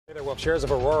Well, shares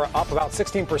of Aurora up about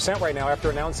 16% right now after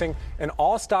announcing an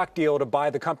all-stock deal to buy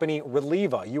the company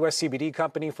Reliva, U.S. CBD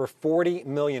company, for $40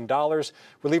 million.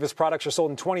 Reliva's products are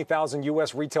sold in 20,000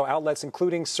 U.S. retail outlets,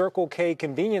 including Circle K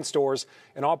convenience stores,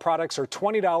 and all products are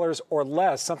 $20 or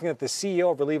less, something that the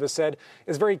CEO of Reliva said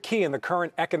is very key in the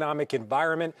current economic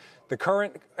environment. The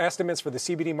current estimates for the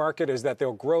CBD market is that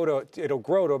it'll grow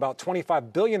to about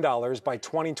 $25 billion by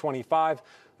 2025.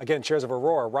 Again, shares of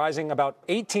Aurora rising about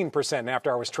 18% in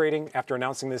after-hours trading after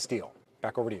announcing this deal.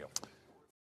 Back over to you.